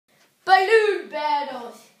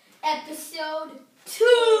Battles, episode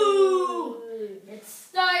 2. Let's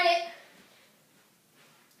start it.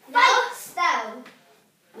 Fight style.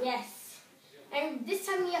 Yes. And this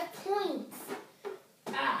time we have points.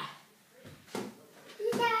 Ah.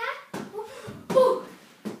 Yeah. Ooh.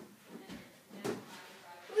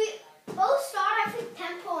 We both start off with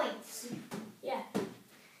 10 points. Yeah.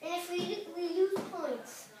 And if we lose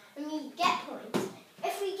points, and we get points.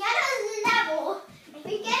 If we get a level, if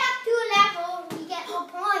we get up to a level, we get more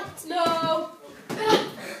points. No.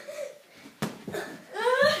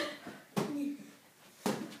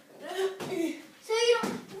 So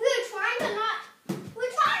we're trying to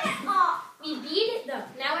We beat it though.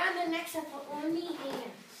 Now we're on the next level. Only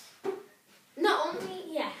hands. No,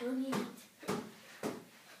 only hands.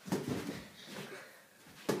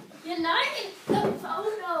 You're not in the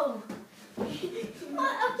photo.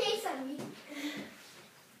 Oh, okay, sorry.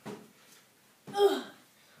 Ugh.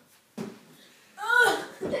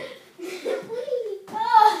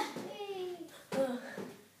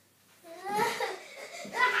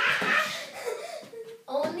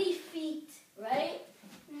 Only feet, right?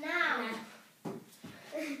 Now.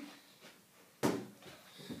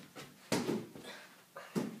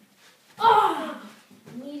 Oh,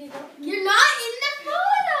 you're not in the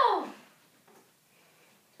photo.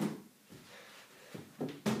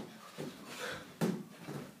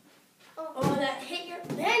 Oh, that hit your.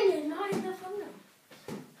 Then you're not in the photo.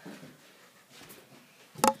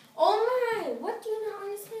 Oh my! What do you not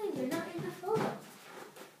understand? You're not in the photo.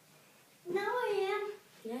 Now I am.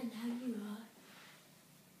 Yeah, now you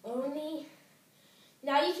are. Only.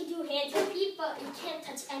 Now you can do hands and feet, but you can't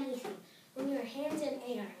touch anything. When your hands in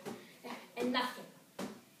air and nothing.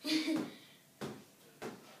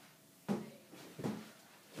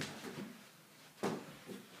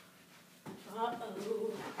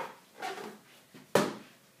 Uh-oh.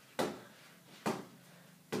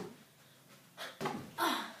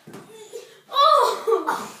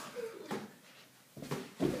 Oh!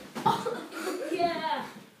 Yeah.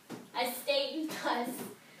 I stayed because.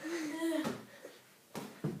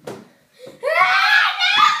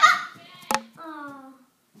 Oh.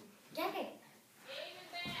 Get it.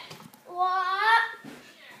 What?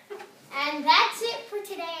 And that's it for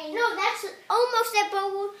today. No, that's almost it,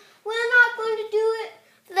 but we're not going to do it.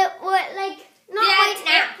 Not That's right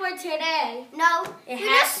now. it for today. No. It we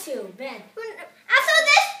has just- to, Ben.